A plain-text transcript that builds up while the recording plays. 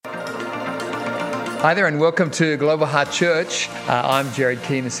Hi there and welcome to Global Heart Church. I'm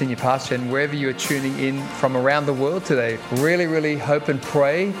Keehan, the senior pastor, and wherever you are tuning in from around the world today, really hope and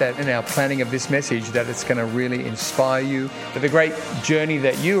pray that in our planning of this message that it's going to really inspire you for the great journey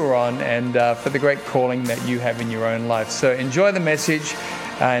that you are on and for the great calling that you have in your own life. So enjoy the message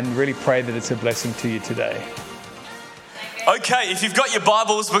and really pray that it's a blessing to you today. Okay, if you've got your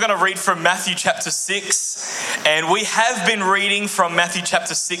Bibles, we're going to read from Matthew chapter 6, and we have been reading from Matthew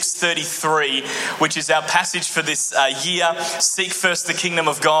chapter 6:33, which is our passage for this year. Seek first the kingdom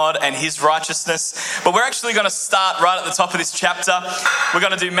of God and his righteousness. But we're actually going to start right at the top of this chapter. We're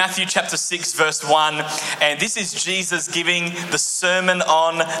going to do Matthew chapter 6 verse 1, and this is Jesus giving the Sermon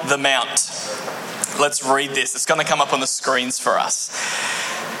on the Mount. Let's read this. It's going to come up on the screens for us.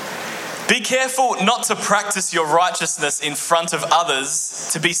 Be careful not to practice your righteousness in front of others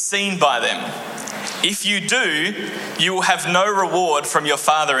to be seen by them. If you do, you will have no reward from your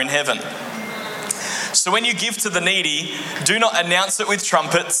Father in heaven. So when you give to the needy, do not announce it with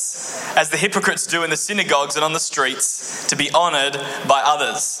trumpets, as the hypocrites do in the synagogues and on the streets, to be honoured by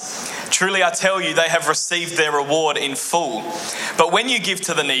others. Truly I tell you, they have received their reward in full. But when you give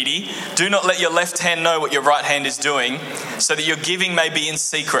to the needy, do not let your left hand know what your right hand is doing, so that your giving may be in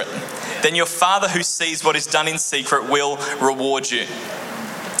secret. Then your Father who sees what is done in secret will reward you.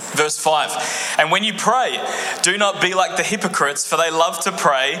 Verse 5, and when you pray, do not be like the hypocrites, for they love to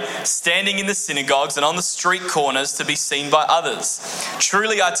pray, standing in the synagogues and on the street corners to be seen by others.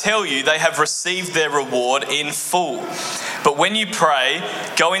 Truly I tell you, they have received their reward in full. But when you pray,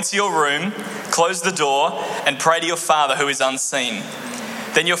 go into your room, close the door, and pray to your Father who is unseen.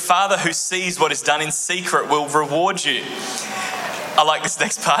 Then your Father who sees what is done in secret will reward you. I like this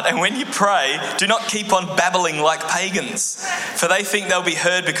next part. And when you pray, do not keep on babbling like pagans, for they think they'll be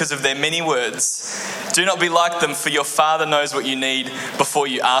heard because of their many words. Do not be like them, for your Father knows what you need before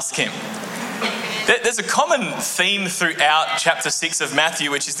you ask him. There's a common theme throughout chapter 6 of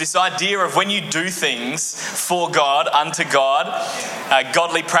Matthew, which is this idea of when you do things for God, unto God,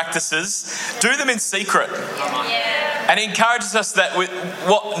 godly practices, do them in secret. And it encourages us that with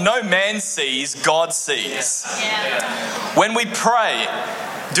what no man sees, God sees. When we pray,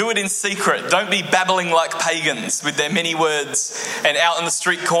 do it in secret. Don't be babbling like pagans with their many words and out in the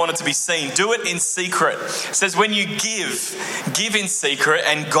street corner to be seen. Do it in secret. It says when you give in secret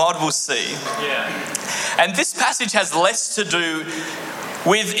and God will see. And this passage has less to do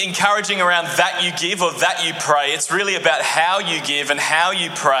with encouraging around that you give or that you pray. It's really about how you give and how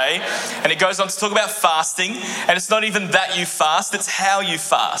you pray. And it goes on to talk about fasting. And it's not even that you fast, it's how you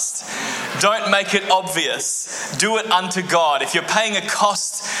fast. Don't make it obvious. Do it unto God. If you're paying a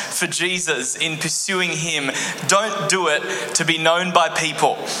cost for Jesus in pursuing him, don't do it to be known by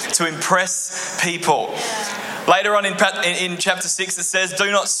people, to impress people. Later on in chapter 6 it says,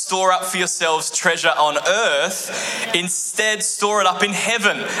 do not store up for yourselves treasure on earth. Instead, store it up in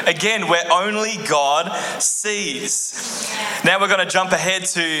heaven. Again, where only God sees. Now we're going to jump ahead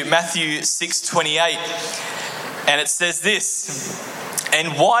to Matthew 6:28. And it says this,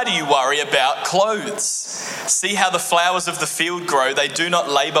 and why do you worry about clothes? See how the flowers of the field grow. They do not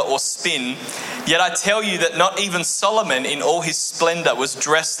labor or spin. Yet I tell you that not even Solomon in all his splendor was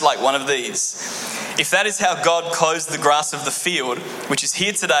dressed like one of these. If that is how God clothes the grass of the field, which is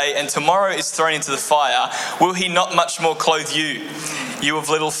here today and tomorrow is thrown into the fire, will he not much more clothe you, you of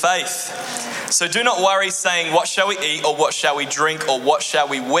little faith? So do not worry saying, what shall we eat, or what shall we drink, or what shall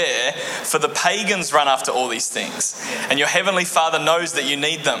we wear? For the pagans run after all these things, and your heavenly Father knows that you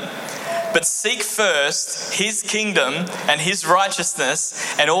need them. But seek first his kingdom and his righteousness,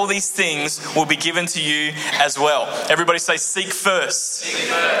 and all these things will be given to you as well. Everybody say, seek first. Seek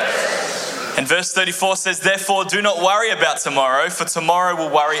first. And verse 34 says, therefore do not worry about tomorrow, for tomorrow will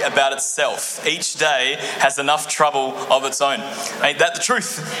worry about itself. Each day has enough trouble of its own. Ain't that the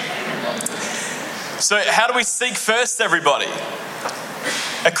truth? So how do we seek first, everybody?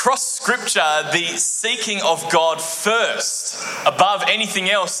 Across scripture, the seeking of God first, above anything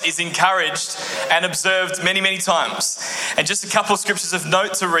else, is encouraged and observed many times. And just a couple of scriptures of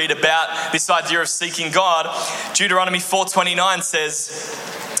note to read about this idea of seeking God. Deuteronomy 4:29 says,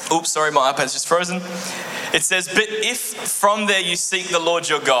 oops, sorry, my iPad's just frozen. It says, but if from there you seek the Lord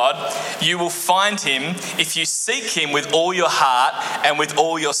your God, you will find him if you seek him with all your heart and with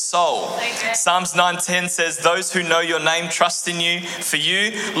all your soul. Psalms 9:10 says, those who know your name trust in you. For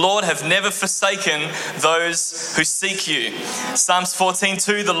you, Lord, have never forsaken those who seek you. Psalms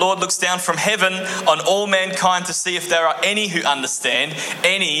 14:2, the Lord looks down from heaven on all mankind to see if there are any who understand,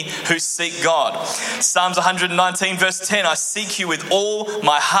 any who seek God. Psalms 119 verse 10, I seek you with all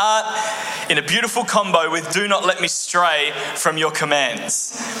my heart, in a beautiful combo with do not let me stray from your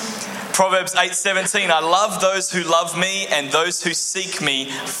commands. Proverbs 8:17, I love those who love me, and those who seek me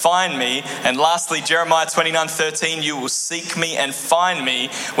find me. And lastly, Jeremiah 29:13, you will seek me and find me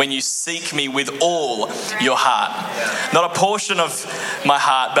when you seek me with all your heart. Not a portion of my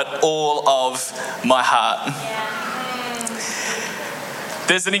heart, but all of my heart.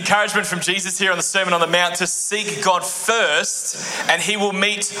 There's an encouragement from Jesus here on the Sermon on the Mount to seek God first, and he will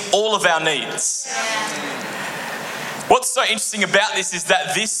meet all of our needs. What's so interesting about this is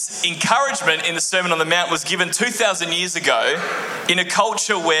that this encouragement in the Sermon on the Mount was given 2,000 years ago in a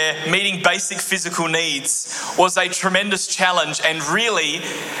culture where meeting basic physical needs was a tremendous challenge, and really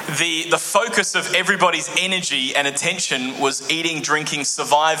the focus of everybody's energy and attention was eating, drinking,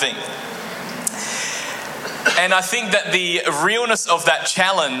 surviving. And I think that the realness of that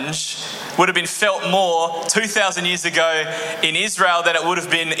challenge would have been felt more 2,000 years ago in Israel than it would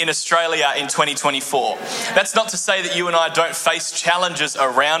have been in Australia in 2024. That's not to say that you and I don't face challenges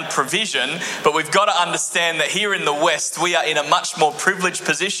around provision, but we've got to understand that here in the West, we are in a much more privileged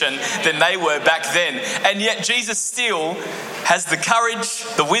position than they were back then. And yet Jesus still has the courage,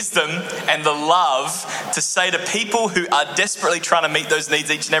 the wisdom, and the love to say to people who are desperately trying to meet those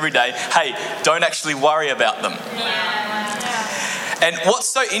needs each and every day, hey, don't actually worry about them. And what's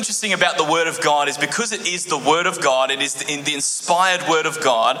so interesting about the Word of God is because it is the Word of God, it is the inspired Word of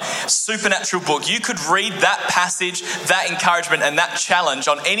God, supernatural book. You could read that passage, that encouragement, and that challenge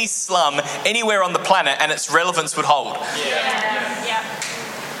on any slum anywhere on the planet, and its relevance would hold.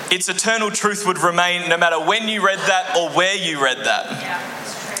 Its eternal truth would remain no matter when you read that or where you read that.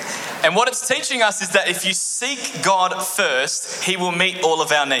 And what it's teaching us is that if you seek God first, he will meet all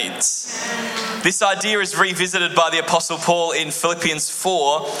of our needs. This idea is revisited by the Apostle Paul in Philippians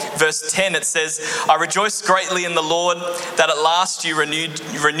 4, verse 10. It says, I rejoice greatly in the Lord that at last you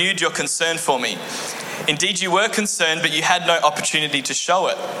renewed your concern for me. Indeed, you were concerned, but you had no opportunity to show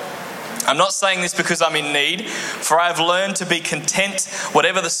it. I'm not saying this because I'm in need, for I have learned to be content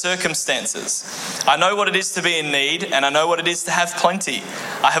whatever the circumstances. I know what it is to be in need, and I know what it is to have plenty.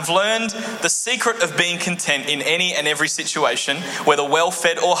 I have learned the secret of being content in any and every situation, whether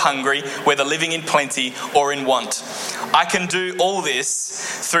well-fed or hungry, whether living in plenty or in want. I can do all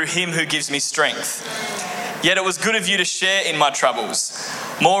this through him who gives me strength. Yet it was good of you to share in my troubles.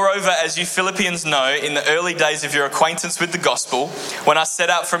 Moreover, as you Philippians know, in the early days of your acquaintance with the gospel, when I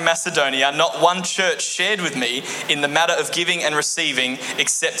set out from Macedonia, not one church shared with me in the matter of giving and receiving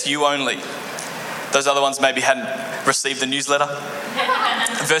except you only. Those other ones maybe hadn't received the newsletter.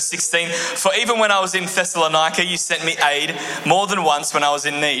 Verse 16, for even when I was in Thessalonica, you sent me aid more than once when I was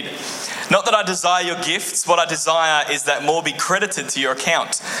in need. Not that I desire your gifts, what I desire is that more be credited to your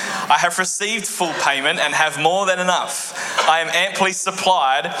account. I have received full payment and have more than enough. I am amply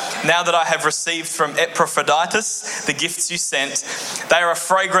supplied now that I have received from Epaphroditus the gifts you sent. They are a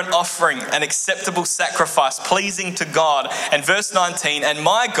fragrant offering, an acceptable sacrifice, pleasing to God. And verse 19, and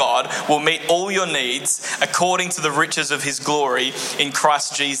my God will meet all your needs according to the riches of his glory in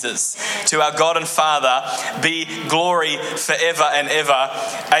Christ Jesus. To our God and Father be glory forever and ever.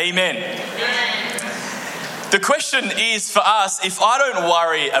 Amen. The question is for us, if I don't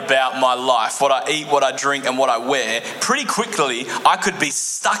worry about my life, what I eat, what I drink, and what I wear, pretty quickly I could be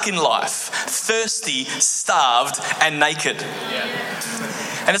stuck in life, thirsty, starved, and naked.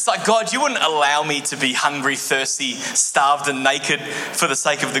 And it's like, God, you wouldn't allow me to be hungry, thirsty, starved, and naked for the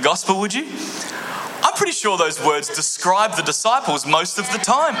sake of the gospel, would you? I'm pretty sure those words describe the disciples most of the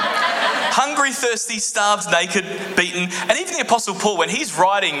time. Hungry, thirsty, starved, naked, beaten. And even the Apostle Paul, when he's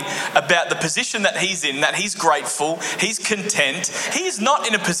writing about the position that he's in, that he's grateful, he's content, he is not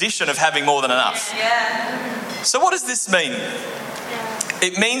in a position of having more than enough. So what does this mean?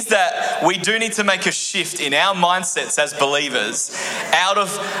 It means that we do need to make a shift in our mindsets as believers out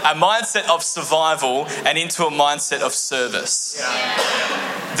of a mindset of survival and into a mindset of service.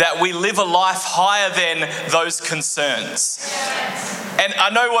 That we live a life higher than those concerns. And I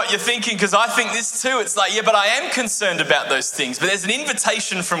know what you're thinking, because I think this too. It's like, yeah, but I am concerned about those things. But there's an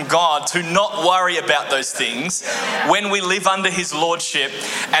invitation from God to not worry about those things when we live under his lordship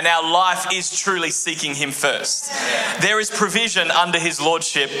and our life is truly seeking him first. There is provision under his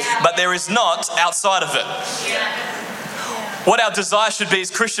lordship, but there is not outside of it. What our desire should be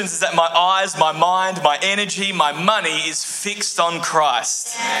as Christians is that my eyes, my mind, my energy, my money is fixed on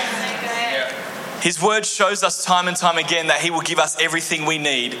Christ. His word shows us time and time again that he will give us everything we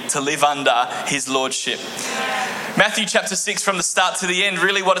need to live under his lordship. Matthew chapter 6 from the start to the end,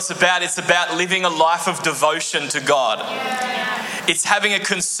 really what it's about living a life of devotion to God. It's having a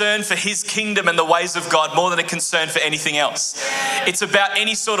concern for his kingdom and the ways of God more than a concern for anything else. It's about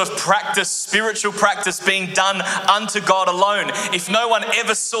any sort of practice, spiritual practice being done unto God alone. If no one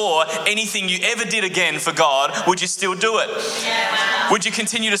ever saw anything you ever did again for God, would you still do it? Yeah. Would you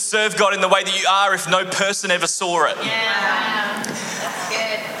continue to serve God in the way that you are if no person ever saw it? Yeah. That's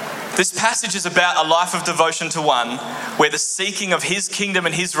good. This passage is about a life of devotion to one, where the seeking of his kingdom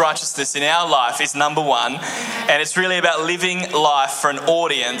and his righteousness in our life is number one. And it's really about living life for an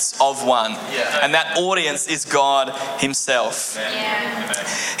audience of one. Yeah. And that audience is God himself. Yeah.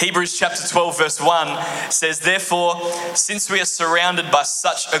 Hebrews chapter 12 verse 1 says, "Therefore, since we are surrounded by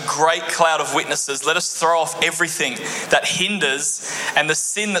such a great cloud of witnesses, let us throw off everything that hinders and the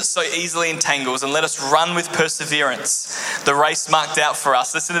sin that so easily entangles, and let us run with perseverance the race marked out for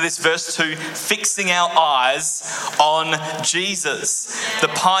us." Listen to this verse 2, fixing our eyes on Jesus, the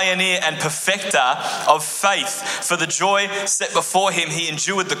pioneer and perfecter of faith. For the joy set before him, he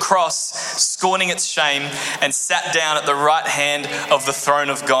endured the cross, scorning its shame, and sat down at the right hand of the throne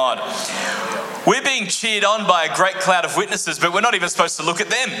of God. We're being cheered on by a great cloud of witnesses, but we're not even supposed to look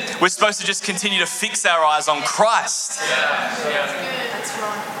at them. We're supposed to just continue to fix our eyes on Christ.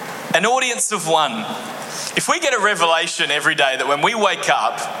 An audience of one. If we get a revelation every day that when we wake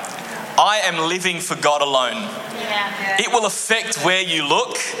up, I am living for God alone, it will affect where you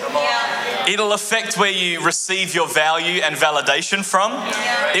look. It'll affect where you receive your value and validation from.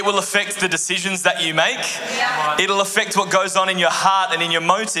 It will affect the decisions that you make. It'll affect what goes on in your heart and in your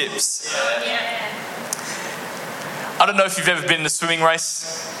motives. I don't know if you've ever been in a swimming race.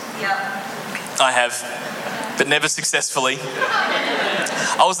 I have, but never successfully.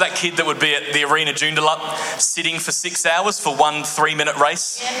 I was that kid that would be at the arena Joondalup sitting for 6 hours for one 3-minute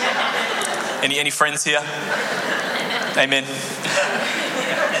race. Any friends here? Amen.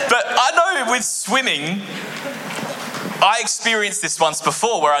 But I know with swimming, I experienced this once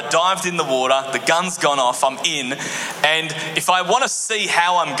before where I dived in the water, the gun's gone off, I'm in, and if I want to see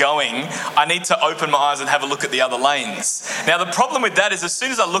how I'm going, I need to open my eyes and have a look at the other lanes. Now the problem with that is as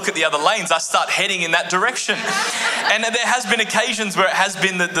soon as I look at the other lanes, I start heading in that direction. And there has been occasions where it has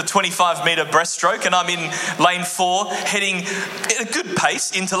been the 25-metre breaststroke and I'm in lane 4 heading at a good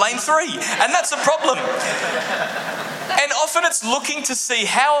pace into lane 3. And that's a problem. And often it's looking to see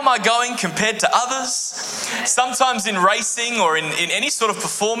how am I going compared to others. Sometimes in racing or in any sort of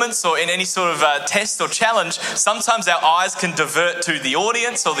performance or in any sort of test or challenge, sometimes our eyes can divert to the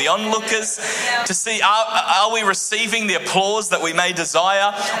audience or the onlookers to see are we receiving the applause that we may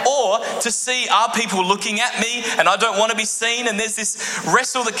desire, or to see are people looking at me and I don't want to be seen. And there's this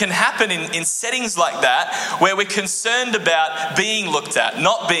wrestle that can happen in settings like that where we're concerned about being looked at,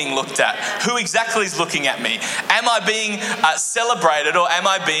 not being looked at. Who exactly is looking at me? Am I being celebrated or am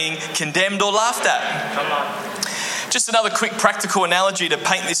I being condemned or laughed at? Come on. Just another quick practical analogy to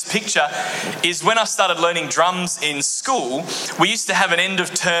paint this picture is when I started learning drums in school, we used to have an end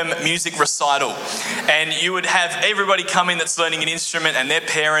of term music recital, and you would have everybody come in that's learning an instrument and their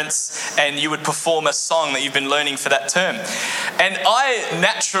parents, and you would perform a song that you've been learning for that term. And I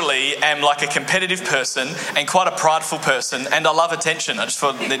naturally am like a competitive person and quite a prideful person, and I love attention. I just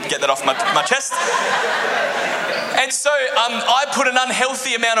thought to get that off my chest. And so I put an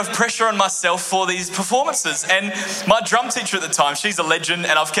unhealthy amount of pressure on myself for these performances. And my drum teacher at the time, she's a legend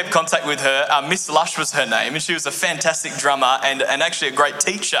and I've kept contact with her. Miss Lush was her name, and she was a fantastic drummer and actually a great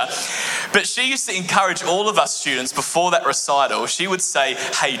teacher. But she used to encourage all of us students before that recital. She would say,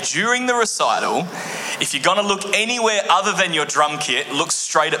 hey, during the recital, if you're going to look anywhere other than your drum kit, look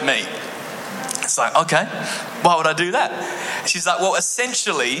straight at me. It's like, okay, why would I do that? She's like, well,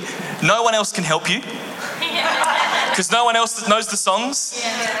 essentially, no one else can help you because no one else knows the songs.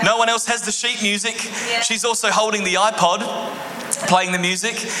 No one else has the sheet music. She's also holding the iPod, playing the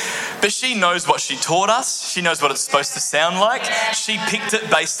music, but she knows what she taught us. She knows what it's supposed to sound like. She picked it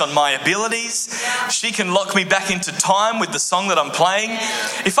based on my abilities. She can lock me back into time with the song that I'm playing.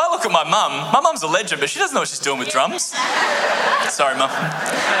 If I look at my mum's a legend, but she doesn't know what she's doing with drums. Sorry, Mum.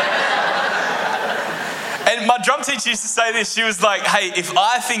 And my drum teacher used to say this. She was like, hey, if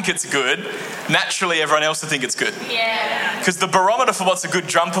I think it's good, naturally everyone else will think it's good. Yeah. Because the barometer for what's a good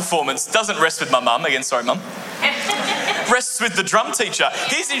drum performance doesn't rest with my mum. Again, sorry, Mum. Rests with the drum teacher.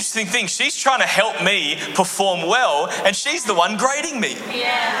 Here's the interesting thing. She's trying to help me perform well, and she's the one grading me.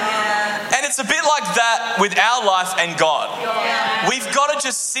 Yeah. And it's a bit like that with our life and God. Yeah. We've got to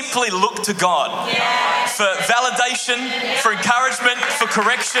just simply look to God for validation, for encouragement, for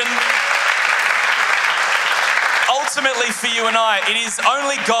correction. ultimately for you and I, it is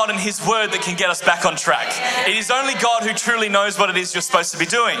only God and his word that can get us back on track. It is only God who truly knows what it is you're supposed to be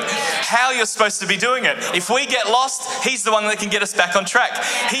doing, how you're supposed to be doing it. If we get lost, he's the one that can get us back on track.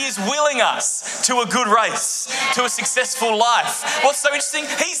 He is willing us to a good race, to a successful life. What's so interesting?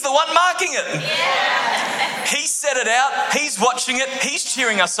 He's the one marking it. He set it out, he's watching it, he's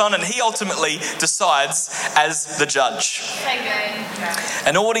cheering us on, and he ultimately decides as the judge.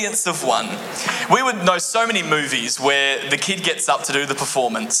 An audience of one. We would know so many movies where the kid gets up to do the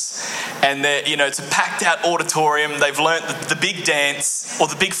performance and it's a packed out auditorium, they've learnt the big dance or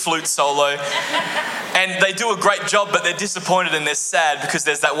the big flute solo and they do a great job, but they're disappointed and they're sad because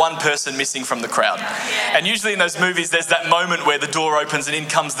there's that one person missing from the crowd. And usually in those movies there's that moment where the door opens and in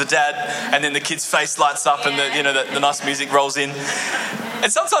comes the dad and then the kid's face lights up and the nice music rolls in.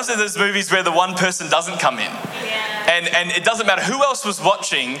 And sometimes there's movies where the one person doesn't come in. And it doesn't matter who else was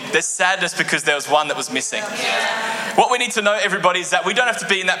watching, there's sadness because there was one that was missing. What we need to know, everybody, is that we don't have to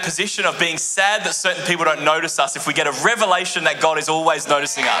be in that position of being sad that certain people don't notice us if we get a revelation that God is always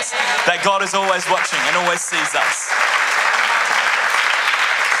noticing us, that God is always watching and always sees us.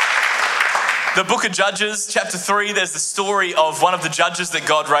 The book of Judges, chapter 3, there's the story of one of the judges that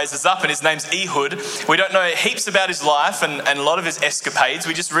God raises up, and his name's Ehud. We don't know heaps about his life and a lot of his escapades.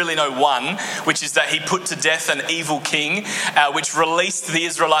 We just really know one, which is that he put to death an evil king, which released the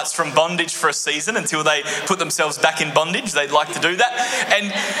Israelites from bondage for a season until they put themselves back in bondage. They'd like to do that. And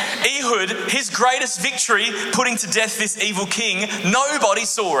Ehud, his greatest victory, putting to death this evil king, nobody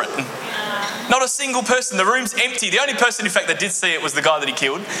saw it. Not a single person. The room's empty. The only person, in fact, that did see it was the guy that he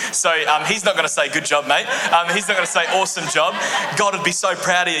killed. So he's not going to say, good job, mate. He's not going to say, awesome job. God would be so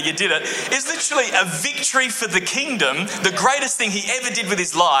proud of you, you did it. It's literally a victory for the kingdom, the greatest thing he ever did with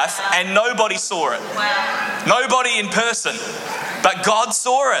his life, and nobody saw it. Wow. Nobody in person. But God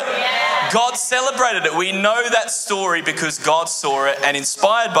saw it. Yeah. God celebrated it. We know that story because God saw it, and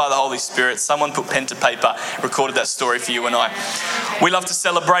inspired by the Holy Spirit, someone put pen to paper, recorded that story for you and I. We love to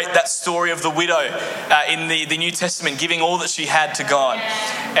celebrate that story of the widow in the New Testament, giving all that she had to God.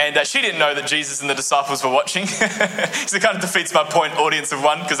 And she didn't know that Jesus and the disciples were watching. So it kind of defeats my point, audience of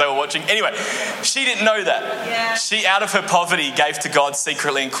one, because they were watching. Anyway, she didn't know that. Yeah. She, out of her poverty, gave to God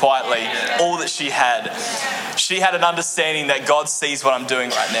secretly and quietly all that she had. She had an understanding that God sees what I'm doing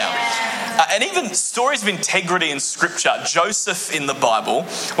right now. And even stories of integrity in scripture. Joseph in the Bible,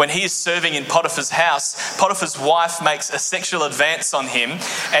 when he is serving in Potiphar's house, Potiphar's wife makes a sexual advance on him.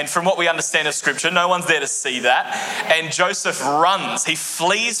 And from what we understand of scripture, no one's there to see that. And Joseph runs. He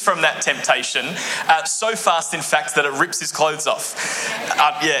flees from that temptation so fast, in fact, that it rips his clothes off.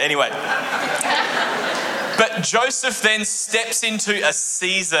 Anyway. But Joseph then steps into a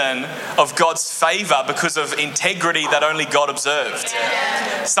season of God's favour because of integrity that only God observed.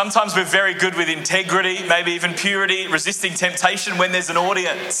 Sometimes we're very good with integrity, maybe even purity, resisting temptation when there's an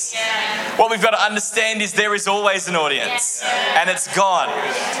audience. What we've got to understand is there is always an audience, and it's God.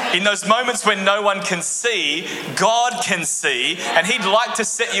 In those moments when no one can see, God can see, and he'd like to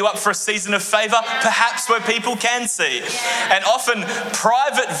set you up for a season of favour, perhaps where people can see. And often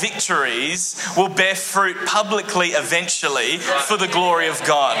private victories will bear fruit publicly eventually for the glory of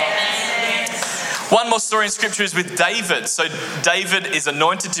God. One more story in scripture is with David. So David is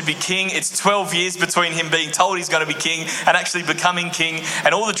anointed to be king. It's 12 years between him being told he's going to be king and actually becoming king.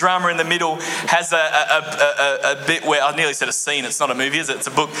 And all the drama in the middle has a bit where, I nearly said a scene, it's not a movie, is it? It's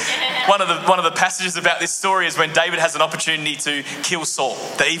a book. One of the passages about this story is when David has an opportunity to kill Saul,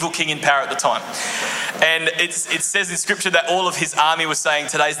 the evil king in power at the time. And it says in scripture that all of his army was saying,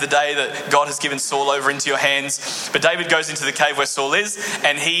 today's the day that God has given Saul over into your hands. But David goes into the cave where Saul is,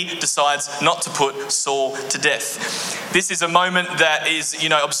 and he decides not to put Saul to death. This is a moment that is,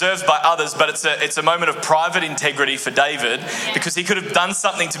 observed by others, but it's a moment of private integrity for David, because he could have done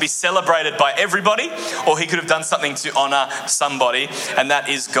something to be celebrated by everybody, or he could have done something to honour somebody, and that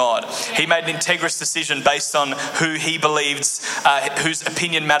is God. He made an integrous decision based on who he believed, whose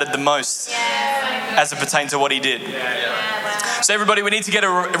opinion mattered the most as it pertained to what he did. So everybody, we need to get a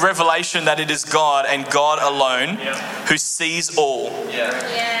revelation that it is God and God alone who sees all,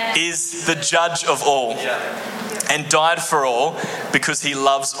 is the judge of all, and died for all because he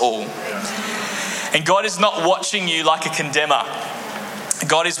loves all. And God is not watching you like a condemner.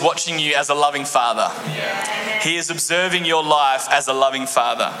 God is watching you as a loving father. He is observing your life as a loving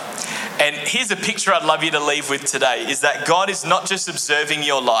father. And here's a picture I'd love you to leave with today, is that God is not just observing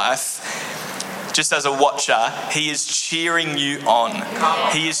your life, just as a watcher, he is cheering you on.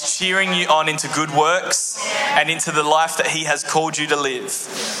 He is cheering you on into good works and into the life that he has called you to live.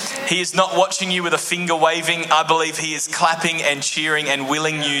 He is not watching you with a finger waving. I believe he is clapping and cheering and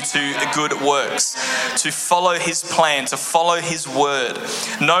willing you to good works, to follow his plan, to follow his word.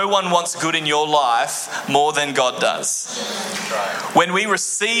 No one wants good in your life more than God does. When we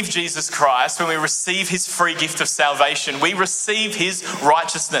receive Jesus Christ, when we receive his free gift of salvation, we receive his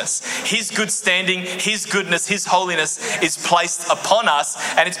righteousness, his good standing, his goodness, his holiness is placed upon us.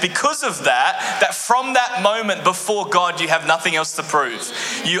 And it's because of that from that moment before God, you have nothing else to prove.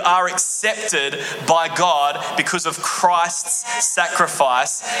 You are accepted by God because of Christ's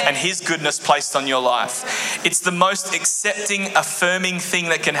sacrifice and his goodness placed on your life. It's the most accepting, affirming thing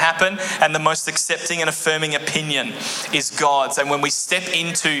that can happen, and the most accepting and affirming opinion is God's. And when we step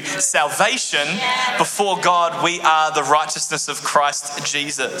into salvation before God, we are the righteousness of Christ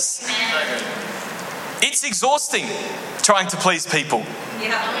Jesus. It's exhausting trying to please people.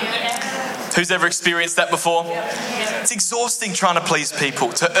 Who's ever experienced that before? It's exhausting trying to please people,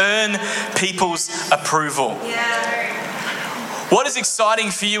 to earn people's approval. What is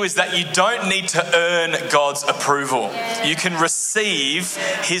exciting for you is that you don't need to earn God's approval. You can receive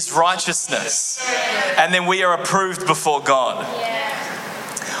his righteousness, and then we are approved before God.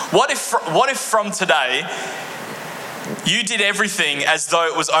 What if from today you did everything as though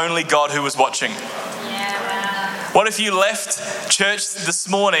it was only God who was watching? What if you left church this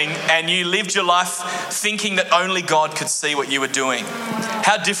morning and you lived your life thinking that only God could see what you were doing?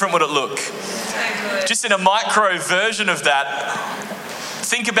 How different would it look? Just in a micro version of that,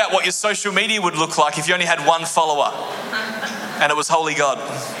 think about what your social media would look like if you only had one follower and it was Holy God.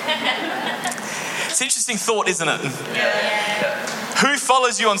 It's an interesting thought, isn't it? Who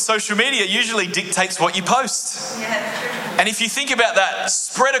follows you on social media usually dictates what you post. And if you think about that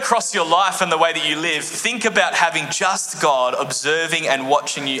spread across your life and the way that you live, think about having just God observing and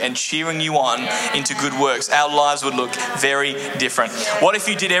watching you and cheering you on into good works. Our lives would look very different. What if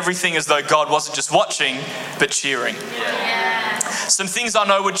you did everything as though God wasn't just watching, but cheering? Some things I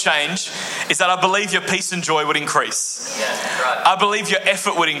know would change is that I believe your peace and joy would increase. I believe your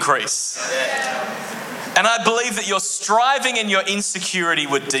effort would increase. And I believe that your striving and your insecurity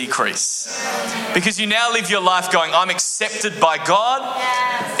would decrease. Because you now live your life going, I'm accepted by God.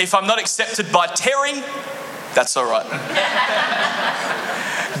 If I'm not accepted by Terry, that's all right.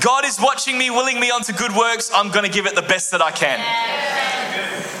 God is watching me, willing me onto good works. I'm going to give it the best that I can.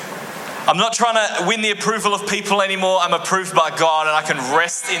 I'm not trying to win the approval of people anymore. I'm approved by God, and I can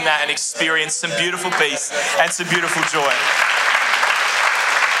rest in that and experience some beautiful peace and some beautiful joy.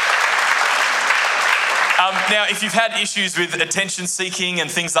 Now, if you've had issues with attention seeking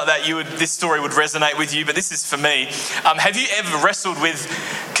and things like that, this story would resonate with you, but this is for me. Have you ever wrestled with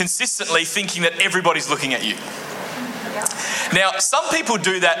consistently thinking that everybody's looking at you? Now, some people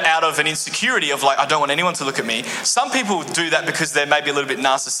do that out of an insecurity of like, I don't want anyone to look at me. Some people do that because they're maybe a little bit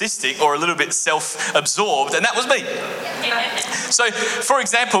narcissistic or a little bit self-absorbed, and that was me. So, for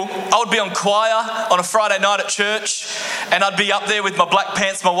example, I would be on choir on a Friday night at church, and I'd be up there with my black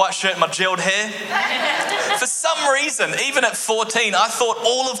pants, my white shirt, and my gelled hair. For some reason, even at 14, I thought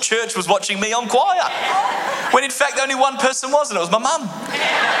all of church was watching me on choir, when in fact only one person was, and it was my mum.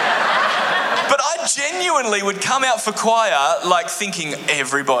 But I genuinely would come out for choir like thinking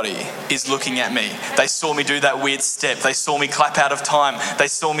everybody is looking at me. They saw me do that weird step. They saw me clap out of time. They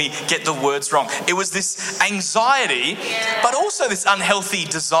saw me get the words wrong. It was this anxiety, but also this unhealthy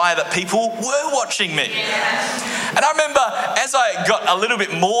desire that people were watching me. And I remember as I got a little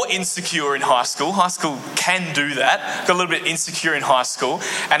bit more insecure in high school can do that, got a little bit insecure in high school,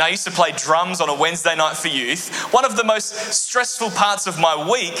 and I used to play drums on a Wednesday night for youth. One of the most stressful parts of my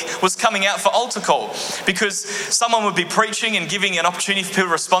week was coming out for altar call, because someone would be preaching and giving an opportunity for people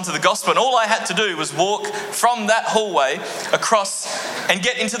to respond to the gospel, and all I had to do was walk from that hallway across and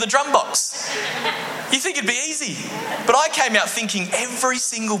get into the drum box. You think it'd be easy, but I came out thinking every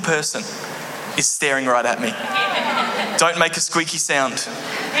single person is staring right at me. Don't make a squeaky sound.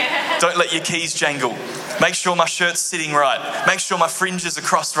 Don't let your keys jangle. Make sure my shirt's sitting right. Make sure my fringes are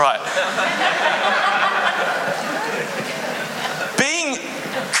crossed right. Being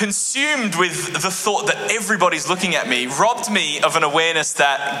consumed with the thought that everybody's looking at me robbed me of an awareness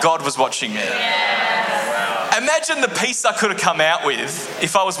that God was watching me. Imagine the peace I could have come out with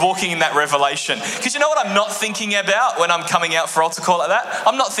if I was walking in that revelation. Because you know what I'm not thinking about when I'm coming out for altar call like that?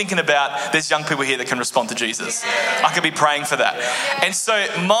 I'm not thinking about there's young people here that can respond to Jesus. I could be praying for that. And so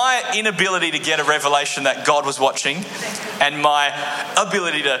my inability to get a revelation that God was watching and my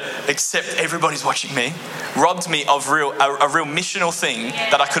ability to accept everybody's watching me robbed me of a real missional thing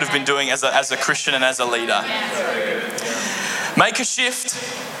that I could have been doing as a Christian and as a leader. Make a shift.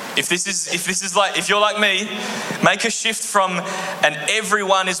 If you're like me, make a shift from an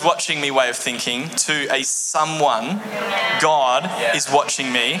everyone is watching me way of thinking to a someone, God is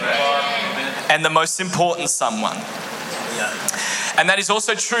watching me, and the most important someone. And that is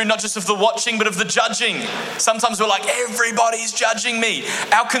also true not just of the watching, but of the judging. Sometimes we're like, everybody's judging me.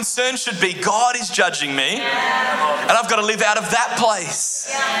 Our concern should be, God is judging me, and I've got to live out of that place.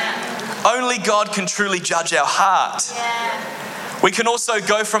 Only God can truly judge our heart. We can also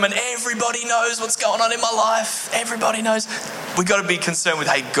go from an everybody knows what's going on in my life, everybody knows. We've got to be concerned with,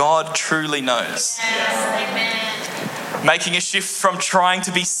 hey, God truly knows. Making a shift from trying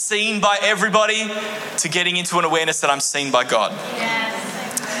to be seen by everybody to getting into an awareness that I'm seen by God.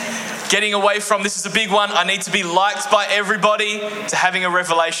 Getting away from, this is a big one, I need to be liked by everybody, to having a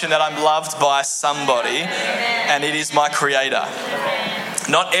revelation that I'm loved by somebody, and it is my Creator.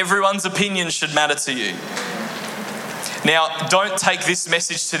 Not everyone's opinion should matter to you. Now, don't take this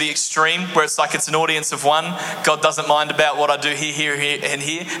message to the extreme where it's like it's an audience of one. God doesn't mind about what I do here, and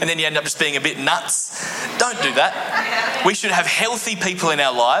here, and then you end up just being a bit nuts. Don't do that. We should have healthy people in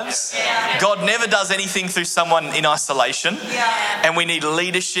our lives. God never does anything through someone in isolation, and we need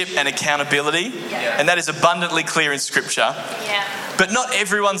leadership and accountability, and that is abundantly clear in Scripture. But not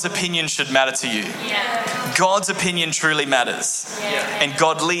everyone's opinion should matter to you. God's opinion truly matters, and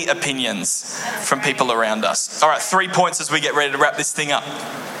godly opinions from people around us. All right, 3 points as we get ready to wrap this thing up.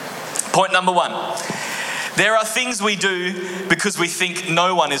 Point number 1. There are things we do because we think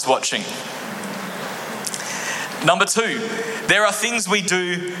no one is watching. Number 2, there are things we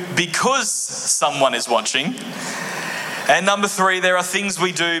do because someone is watching. And number 3, there are things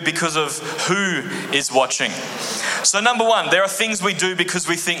we do because of who is watching. So number 1, there are things we do because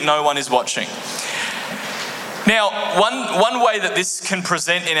we think no one is watching. Now, one way that this can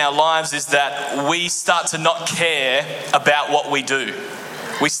present in our lives is that we start to not care about what we do.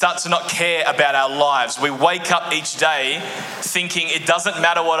 We start to not care about our lives. We wake up each day thinking it doesn't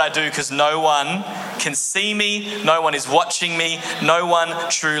matter what I do because no one can see me, no one is watching me, no one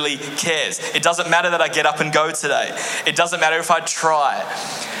truly cares. It doesn't matter that I get up and go today. It doesn't matter if I try.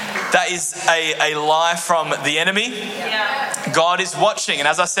 That is a lie from the enemy. God is watching, and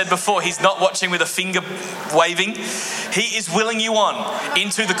as I said before, he's not watching with a finger waving. He is willing you on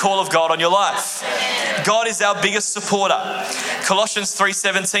into the call of God on your life. God is our biggest supporter. Colossians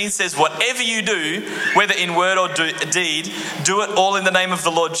 3:17 says, whatever you do, whether in word or deed, do it all in the name of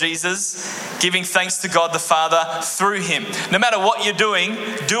the Lord Jesus, giving thanks to God the Father through him. No matter what you're doing,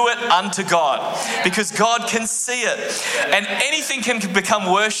 do it unto God, because God can see it. And anything can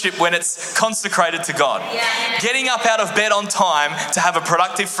become worship when it's consecrated to God. Getting up out of bed on time to have a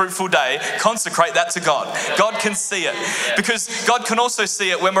productive, fruitful day, consecrate that to God. God can see it, because God can also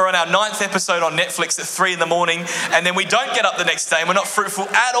see it when we're on our 9th episode on Netflix at 3 a.m. and then we don't get up the next day and we're not fruitful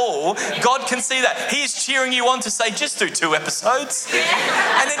at all. God can see that. He is cheering you on to say, just do 2 episodes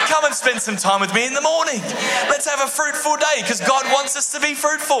and then come and spend some time with me in the morning. Let's have a fruitful day, because God wants us to be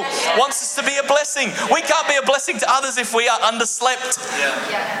fruitful, wants us to be a blessing. We can't be a blessing to others if we are underslept.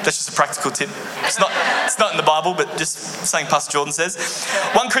 That's just a practical tip. It's not in the Bible, but just saying Pastor Jordan says.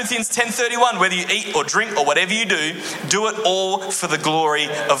 1 Corinthians 10:31, whether you eat or drink or whatever you do it all for the glory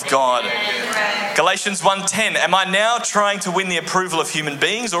of God. Galatians 1:10, am I now trying to win the approval of human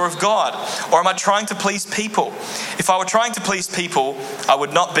beings or of God? Or am I trying to please people? If I were trying to please people, I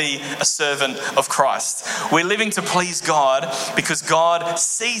would not be a servant of Christ. We're living to please God because God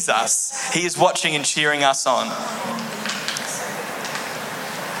sees us. He is watching and cheering us on.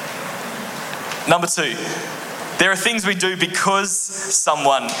 Number 2, there are things we do because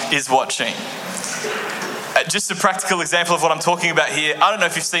someone is watching. Just a practical example of what I'm talking about here. I don't know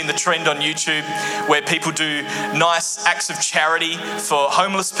if you've seen the trend on YouTube where people do nice acts of charity for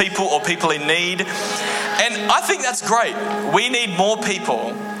homeless people or people in need. And I think that's great. We need more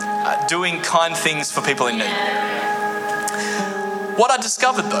people doing kind things for people in need. What I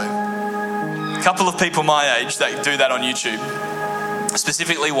discovered though, a couple of people my age that do that on YouTube,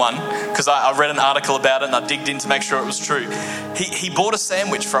 specifically one, because I read an article about it and I digged in to make sure it was true. He bought a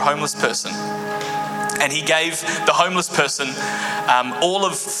sandwich for a homeless person, and he gave the homeless person all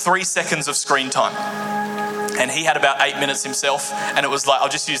of 3 seconds of screen time. And he had about 8 minutes himself, and it was like, I'll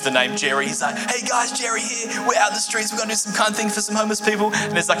just use the name Jerry. He's like, hey guys, Jerry here. We're out in the streets. We're going to do some kind thing for some homeless people.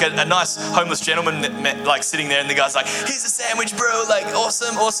 And there's like a nice homeless gentleman like sitting there, and the guy's like, here's a sandwich, bro. Like,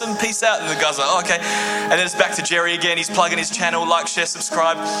 awesome, peace out. And the guy's like, oh, okay. And then it's back to Jerry again. He's plugging his channel, like, share,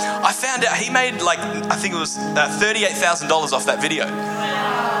 subscribe. I found out he made like, I think it was $38,000 off that video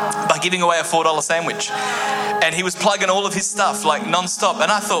by giving away a $4 sandwich. And he was plugging all of his stuff like non-stop.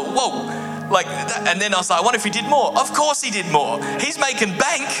 And I thought, whoa. Like that, and then I was like, I wonder if he did more. Of course he did more. He's making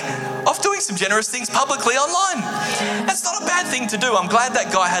bank off doing some generous things publicly online. That's not a bad thing to do. I'm glad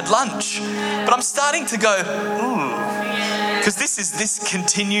that guy had lunch. But I'm starting to go, because this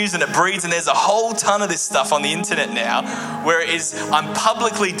continues and it breeds, and there's a whole ton of this stuff on the internet now where it is, I'm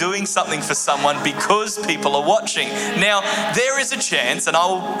publicly doing something for someone because people are watching. Now, there is a chance, and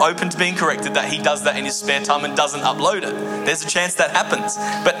I'll open to being corrected, that he does that in his spare time and doesn't upload it. There's a chance that happens.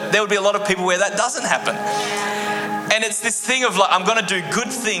 But there would be a lot of people where that doesn't happen. And it's this thing of like, I'm going to do good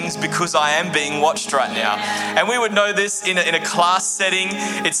things because I am being watched right now. And we would know this in a class setting.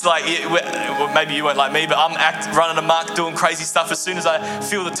 It's like, well, maybe you weren't like me, but I'm running amok, doing crazy stuff. As soon as I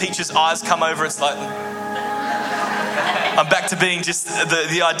feel the teacher's eyes come over, it's like, I'm back to being just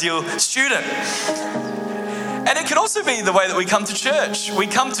the ideal student. And it can also be the way that we come to church. We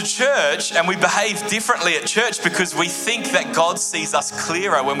come to church and we behave differently at church because we think that God sees us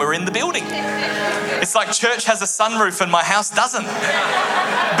clearer when we're in the building. It's like church has a sunroof and my house doesn't.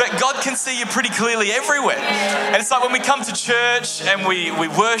 But God can see you pretty clearly everywhere. And it's like when we come to church and we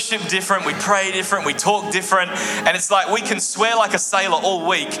worship different, we pray different, we talk different. And it's like we can swear like a sailor all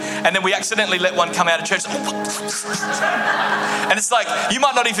week and then we accidentally let one come out of church. And it's like, you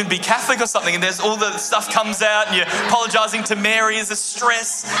might not even be Catholic or something, and there's all the stuff comes out and you're apologizing to Mary as a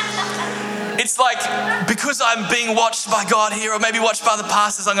stress. It's like, because I'm being watched by God here, or maybe watched by the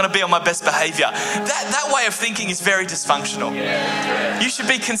pastors, I'm going to be on my best behavior. That way of thinking is very dysfunctional. You should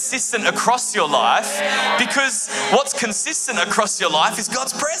be consistent across your life, because what's consistent across your life is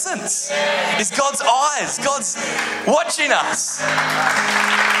God's presence, is God's eyes, God's watching us.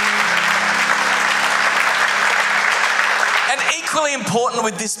 And equally important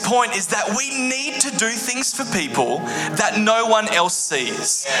with this point is that we need to do things for people that no one else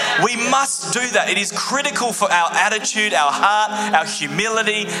sees. We must do that. It is critical for our attitude, our heart, our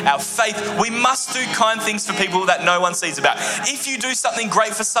humility, our faith. We must do kind things for people that no one sees about. If you do something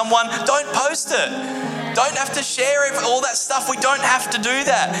great for someone, don't post it. Don't have to share all that stuff. We don't have to do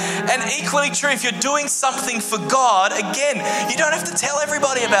that. And equally true, if you're doing something for God, again, you don't have to tell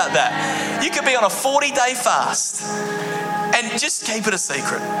everybody about that. You could be on a 40-day fast and just keep it a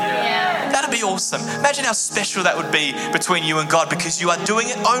secret. Yeah. That'd be awesome. Imagine how special that would be between you and God, because you are doing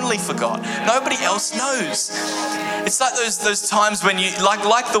it only for God. Nobody else knows. It's like those times when you,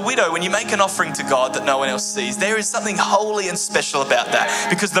 like the widow, when you make an offering to God that no one else sees. There is something holy and special about that,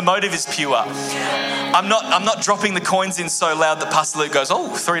 because the motive is pure. I'm not dropping the coins in so loud that Pastor Luke goes, oh,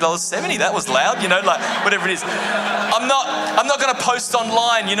 $3.70, that was loud, like whatever it is. I'm not going to post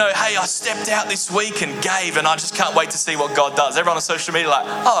online, hey, I stepped out this week and gave, and I just can't wait to see what God does. Everyone on social media like,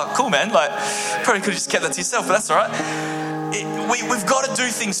 oh, cool, man. Like, probably could have just kept that to yourself, but that's all right. We've got to do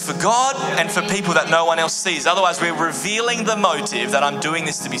things for God and for people that no one else sees. Otherwise, we're revealing the motive that I'm doing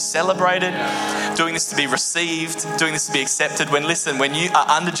this to be celebrated, doing this to be received, doing this to be accepted. When you are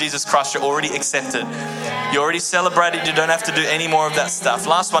under Jesus Christ, you're already accepted. You're already celebrated. You don't have to do any more of that stuff.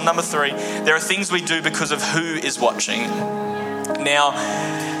 Last one, number 3. There are things we do because of who is watching. Now,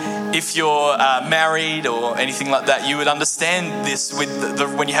 if you're married or anything like that, you would understand this with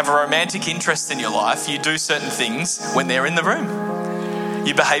when you have a romantic interest in your life, you do certain things when they're in the room.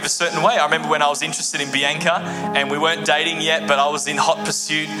 You behave a certain way. I remember when I was interested in Bianca, and we weren't dating yet, but I was in hot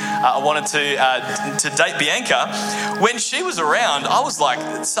pursuit. I wanted to date Bianca. When she was around, I was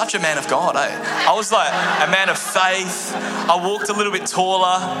like such a man of God. I was like a man of faith. I walked a little bit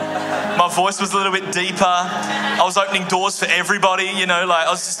taller. My voice was a little bit deeper. I was opening doors for everybody, I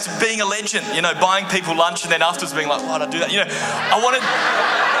was just being a legend, buying people lunch and then afterwards being like, why'd I do that?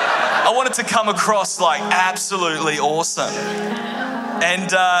 I wanted to come across like absolutely awesome.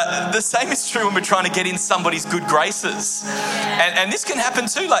 And the same is true when we're trying to get in somebody's good graces. And this can happen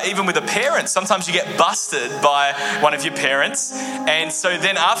too, like even with a parent. Sometimes you get busted by one of your parents. And so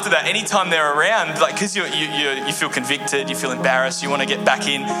then after that, anytime they're around, like because you feel convicted, you feel embarrassed, you want to get back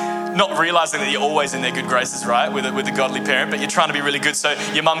in, not realising that you're always in their good graces, right, with a godly parent, but you're trying to be really good. So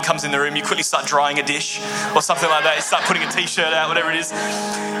your mum comes in the room, you quickly start drying a dish or something like that. You start putting a T-shirt out, whatever it is.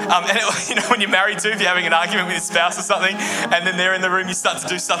 When you're married too, if you're having an argument with your spouse or something, and then they're in the room, you start to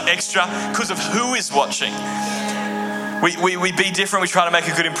do stuff extra because of who is watching. We be different, we try to make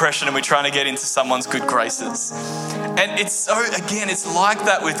a good impression, and we're trying to get into someone's good graces. And it's like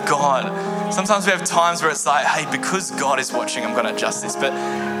that with God. Sometimes we have times where it's like, hey, because God is watching, I'm going to adjust this. But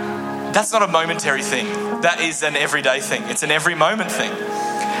that's not a momentary thing. That is an everyday thing. It's an every moment thing.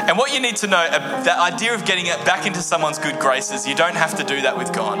 And what you need to know, that idea of getting it back into someone's good graces, you don't have to do that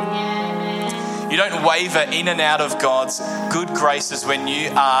with God. You don't waver in and out of God's good graces when you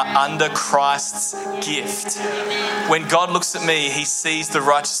are under Christ's gift. When God looks at me, he sees the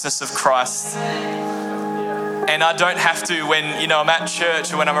righteousness of Christ. And I don't have to, when I'm at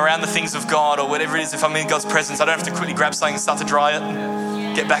church or when I'm around the things of God or whatever it is, if I'm in God's presence, I don't have to quickly grab something and start to dry it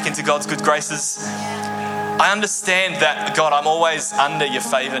and get back into God's good graces. I understand that, God, I'm always under your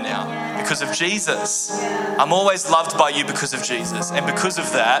favor now because of Jesus. I'm always loved by you because of Jesus. And because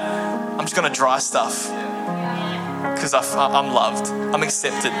of that, I'm just going to dry stuff because I'm loved. I'm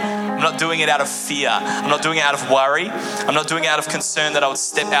accepted. I'm not doing it out of fear. I'm not doing it out of worry. I'm not doing it out of concern that I would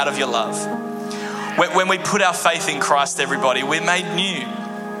step out of your love. When we put our faith in Christ, everybody, we're made new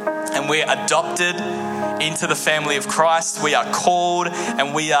and we're adopted into the family of Christ. We are called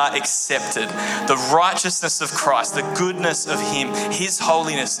and we are accepted. The righteousness of Christ, the goodness of him, his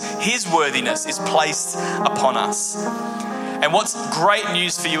holiness, his worthiness is placed upon us. And what's great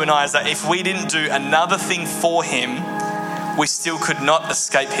news for you and I is that if we didn't do another thing for him, we still could not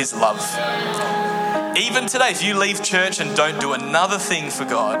escape his love. Even today, if you leave church and don't do another thing for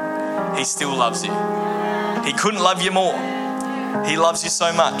God, he still loves you. He couldn't love you more. He loves you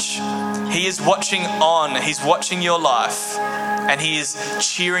so much. He is watching on. He's watching your life. And he is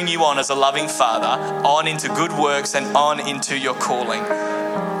cheering you on as a loving father on into good works and on into your calling.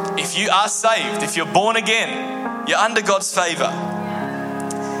 If you are saved, if you're born again, you're under God's favor.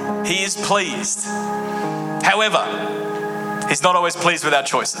 He is pleased. However, he's not always pleased with our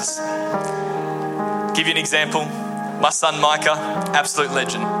choices. Give you an example. My son Micah, absolute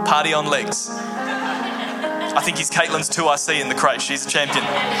legend. Party on legs. I think he's Caitlin's 2IC in the crate. She's a champion.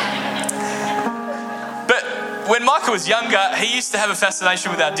 But when Micah was younger, he used to have a fascination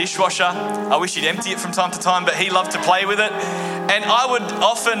with our dishwasher. I wish he'd empty it from time to time, but he loved to play with it. And I would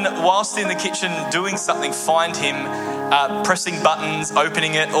often, whilst in the kitchen doing something, find him pressing buttons,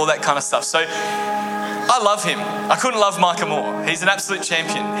 opening it, all that kind of stuff. So I love him. I couldn't love Micah more. He's an absolute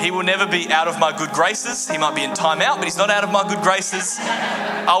champion. He will never be out of my good graces. He might be in timeout, but he's not out of my good graces.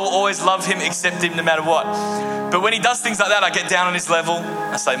 I will always love him, accept him no matter what. But when he does things like that, I get down on his level.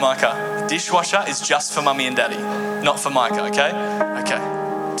 I say, Micah, the dishwasher is just for mummy and daddy, not for Micah, okay? Okay.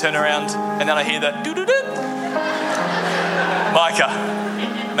 Turn around, and then I hear that doo-doo-doo.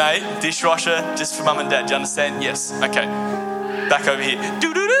 Micah, mate, dishwasher just for mum and dad. Do you understand? Yes. Okay. Back over here.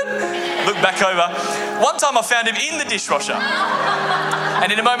 Doo-doo-doo. Look back over. One time I found him in the dishwasher.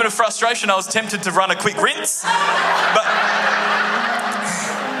 And in a moment of frustration, I was tempted to run a quick rinse. But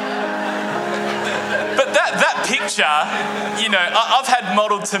that picture, I've had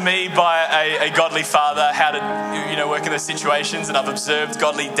modelled to me by a godly father how to, work in those situations, and I've observed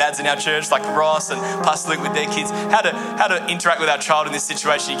godly dads in our church like Ross and Pastor Luke with their kids, how to interact with our child in this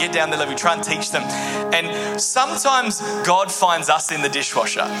situation. You get down their level, you try and teach them. And sometimes God finds us in the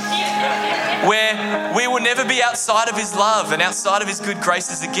dishwasher where we will never be outside of his love and outside of his good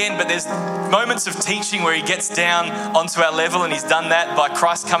graces again, but there's moments of teaching where he gets down onto our level, and he's done that by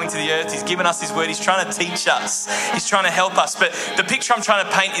Christ coming to the earth. He's given us his word. He's trying to teach us. He's trying to help us. But the picture I'm trying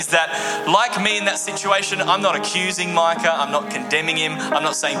to paint is that, like me in that situation, I'm not accusing Micah. I'm not condemning him. I'm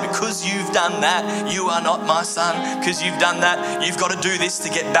not saying, because you've done that, you are not my son. Because you've done that, you've got to do this to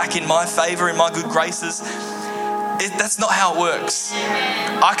get back in my favor, in my good graces. That's not how it works.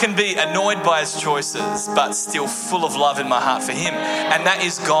 I can be annoyed by his choices, but still full of love in my heart for him. And that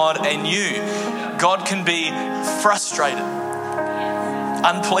is God and you. God can be frustrated,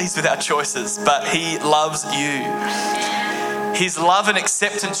 unpleased with our choices, but he loves you. His love and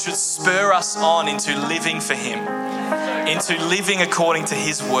acceptance should spur us on into living for him, into living according to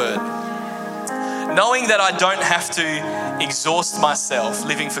his word. Knowing that I don't have to exhaust myself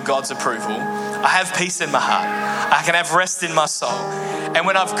living for God's approval, I have peace in my heart. I can have rest in my soul. And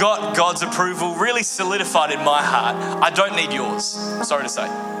when I've got God's approval really solidified in my heart, I don't need yours. Sorry to say.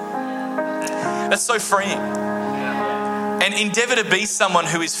 That's so freeing. And endeavour to be someone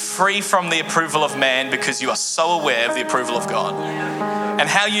who is free from the approval of man because you are so aware of the approval of God. And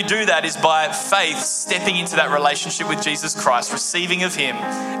how you do that is by faith, stepping into that relationship with Jesus Christ, receiving of him,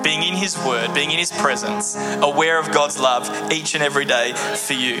 being in his word, being in his presence, aware of God's love each and every day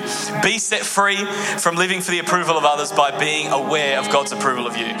for you. Be set free from living for the approval of others by being aware of God's approval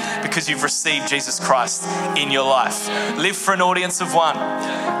of you because you've received Jesus Christ in your life. Live for an audience of one.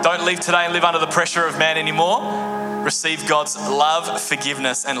 Don't live today and live under the pressure of man anymore. receive God's love,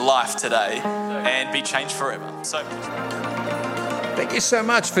 forgiveness, and life today and be changed forever. So, thank you so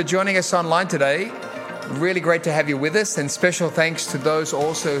much for joining us online today. Really great to have you with us, and special thanks to those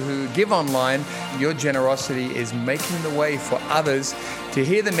also who give online. Your generosity is making the way for others to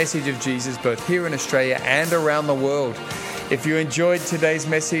hear the message of Jesus both here in Australia and around the world. If you enjoyed today's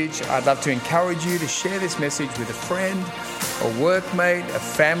message, I'd love to encourage you to share this message with a friend, a workmate, a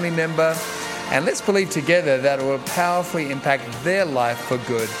family member, and let's believe together that it will powerfully impact their life for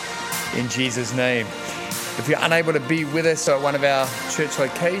good in Jesus' name. If you're unable to be with us at one of our church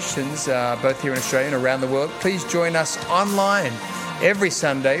locations, both here in Australia and around the world, please join us online every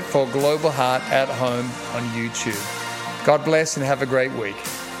Sunday for Global Heart at Home on YouTube. God bless and have a great week.